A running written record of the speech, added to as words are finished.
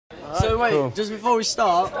So wait, cool. just before we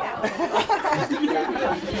start.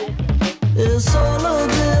 It's all a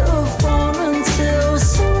bit of fun until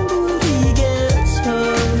somebody gets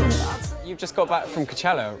hurt. You've just got back from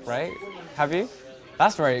Coachella, right? Have you?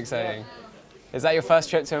 That's very exciting. Is that your first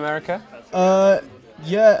trip to America?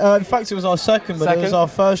 Yeah, in fact it was our second, but it was our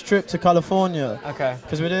first trip to California. Okay.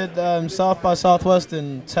 Because we did South by Southwest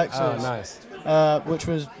in Texas. Oh, nice. Which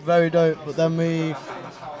was very dope. But then we,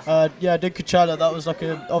 did Coachella. That was like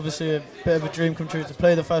obviously a bit of a dream come true to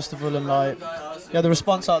play the festival, and like, the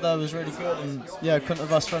response out there was really good, and couldn't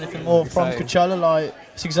have asked for anything more from Coachella. Like,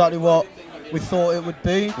 it's exactly what we thought it would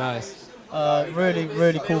be. Nice. Really,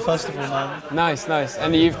 really cool festival, man. Nice, nice.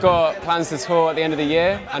 And you've got plans to tour at the end of the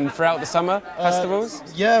year and throughout the summer festivals?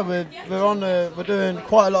 Yeah, we're doing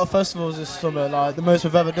quite a lot of festivals this summer. Like the most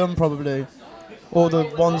we've ever done, probably. All the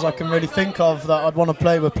ones I can really think of that I'd want to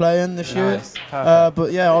play, we're playing this year. Nice. Perfect.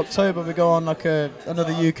 But yeah, October we go on like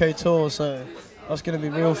another UK tour, so that's going to be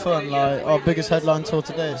real fun. Like our biggest headline tour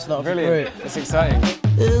to date, so that'll be great. It's exciting.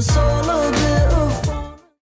 It's all a bit